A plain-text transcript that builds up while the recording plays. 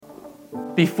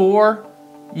Before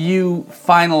you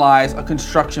finalize a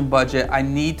construction budget, I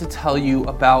need to tell you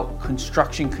about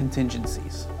construction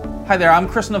contingencies. Hi there, I'm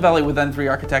Chris Novelli with N3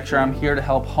 Architecture. I'm here to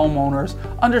help homeowners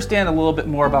understand a little bit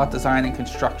more about design and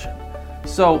construction.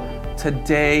 So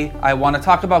today I want to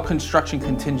talk about construction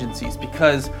contingencies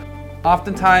because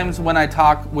oftentimes when I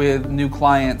talk with new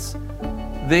clients,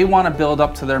 they want to build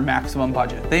up to their maximum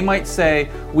budget. They might say,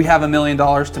 we have $1 million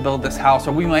to build this house,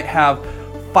 or we might have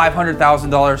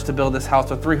 $500,000 to build this house,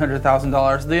 or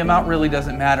 $300,000. The amount really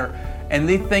doesn't matter. And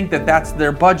they think that that's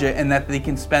their budget and that they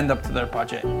can spend up to their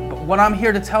budget. But what I'm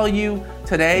here to tell you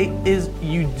today is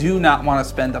you do not want to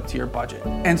spend up to your budget.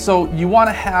 And so you want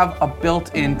to have a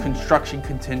built-in construction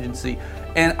contingency.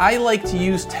 And I like to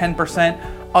use 10%.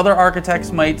 Other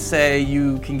architects might say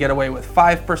you can get away with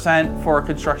 5% for a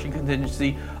construction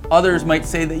contingency. Others might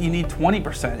say that you need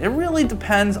 20%. It really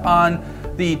depends on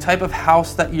the type of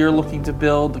house that you're looking to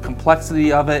build, the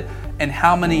complexity of it, and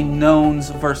how many knowns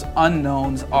versus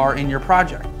unknowns are in your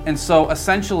project. And so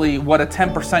essentially what a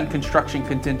 10% construction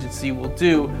contingency will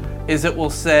do is it will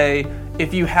say,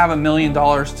 if you have $1 million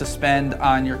to spend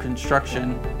on your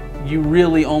construction, you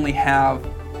really only have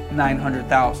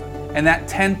 $900,000. And that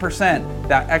 10%,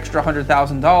 that extra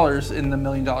 $100,000 in the $1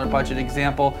 million budget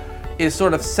example, is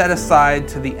sort of set aside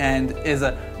to the end as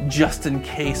a just in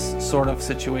case sort of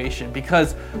situation.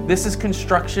 Because this is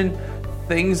construction,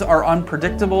 things are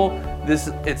unpredictable,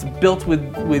 it's built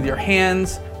with your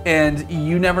hands, and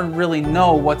you never really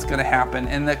know what's gonna happen.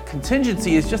 And the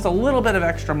contingency is just a little bit of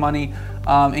extra money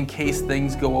in case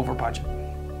things go over budget.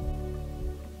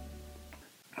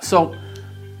 So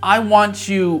I want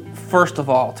you, first of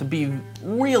all, to be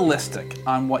realistic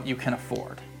on what you can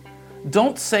afford.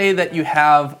 Don't say that you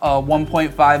have a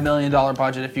 $1.5 million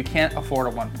budget if you can't afford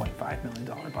a $1.5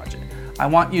 million budget. I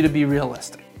want you to be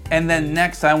realistic. And then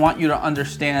next, I want you to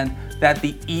understand that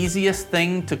the easiest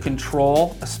thing to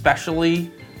control,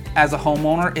 especially as a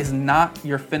homeowner, is not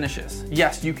your finishes.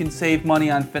 Yes, you can save money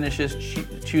on finishes,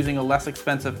 choosing a less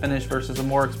expensive finish versus a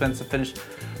more expensive finish.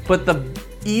 But the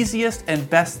easiest and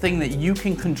best thing that you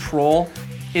can control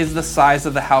is the size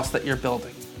of the house that you're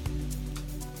building.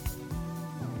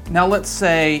 Now let's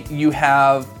say you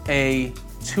have a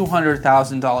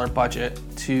 $200,000 budget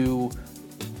to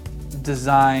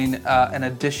design an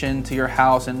addition to your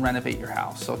house and renovate your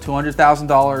house. So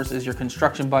 $200,000 is your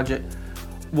construction budget.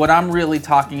 What I'm really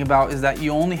talking about is that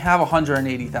you only have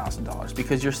 $180,000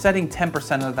 because you're setting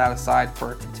 10% of that aside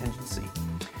for a contingency.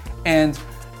 And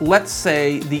let's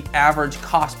say the average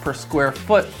cost per square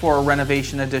foot for a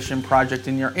renovation addition project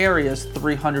in your area is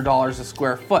 $300 a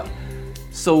square foot.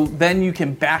 So then you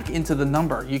can back into the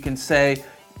number. You can say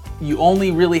you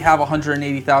only really have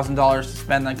 $180,000 to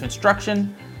spend on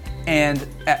construction, and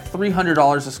at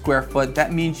 $300 a square foot,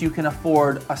 that means you can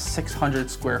afford a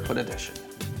 600 square foot addition.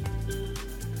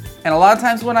 And a lot of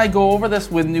times when I go over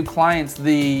this with new clients,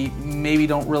 they maybe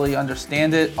don't really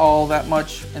understand it all that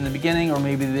much in the beginning, or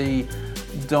maybe they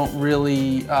don't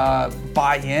really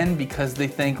buy in because they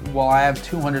think, well, I have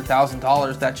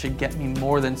 $200,000, that should get me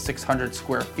more than 600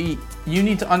 square feet. You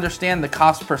need to understand the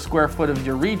cost per square foot of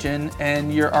your region,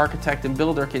 and your architect and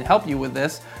builder can help you with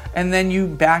this. And then you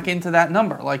back into that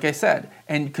number, like I said,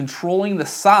 and controlling the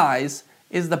size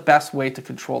is the best way to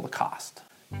control the cost.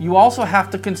 You also have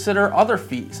to consider other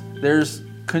fees. There's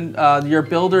your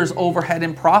builder's overhead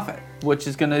and profit, which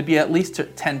is going to be at least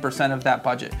 10% of that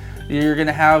budget. You're going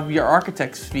to have your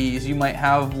architect's fees. You might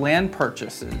have land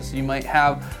purchases. You might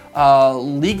have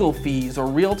legal fees or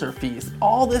realtor fees.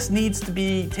 All this needs to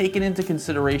be taken into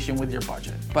consideration with your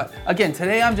budget. But again,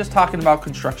 today I'm just talking about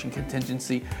construction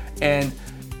contingency and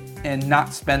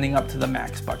not spending up to the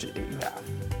max budget that you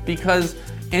have. Because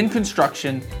in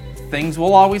construction, things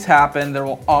will always happen. There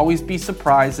will always be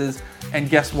surprises. And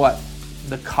guess what?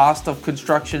 The cost of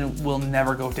construction will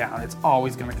never go down. It's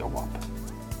always going to go up.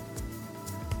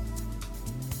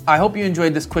 I hope you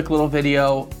enjoyed this quick little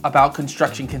video about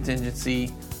construction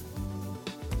contingency.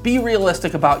 Be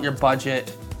realistic about your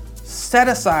budget. Set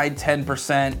aside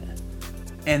 10%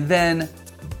 and then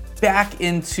back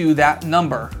into that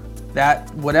number,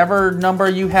 that whatever number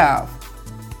you have,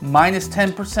 minus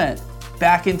 10%,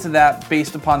 back into that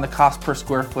based upon the cost per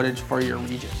square footage for your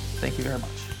region. Thank you very much.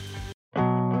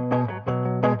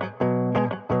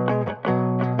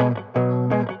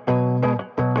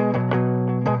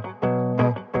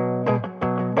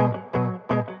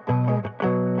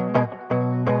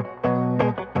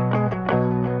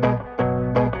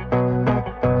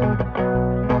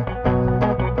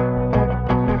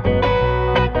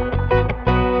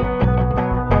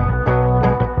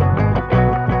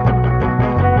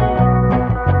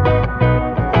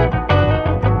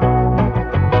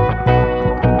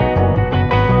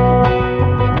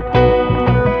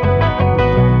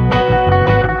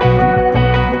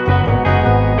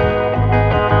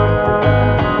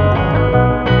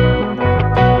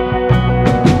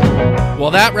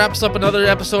 that wraps up another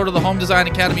episode of the Home Design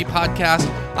Academy podcast.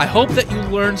 I hope that you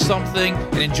learned something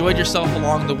and enjoyed yourself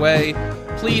along the way.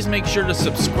 Please make sure to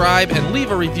subscribe and leave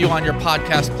a review on your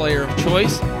podcast player of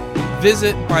choice.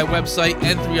 Visit my website,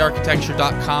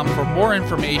 n3architecture.com, for more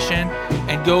information,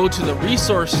 and go to the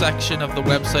resource section of the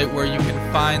website where you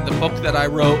can find the book that I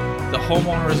wrote, The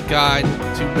Homeowner's Guide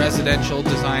to Residential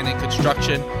Design and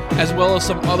Construction, as well as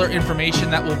some other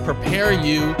information that will prepare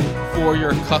you for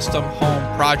your custom home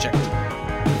project.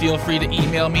 Feel free to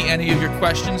email me any of your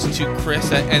questions to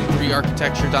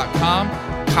chris@n3architecture.com.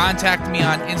 Contact me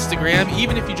on Instagram.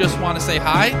 Even if you just want to say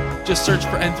hi, just search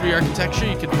for N3 Architecture.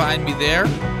 You can find me there.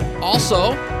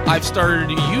 Also, I've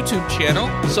started a YouTube channel,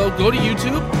 so go to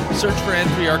YouTube, search for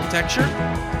N3 Architecture,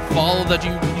 follow the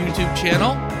YouTube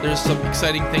channel. There's some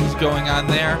exciting things going on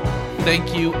there.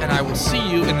 Thank you, and I will see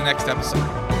you in the next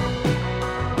episode.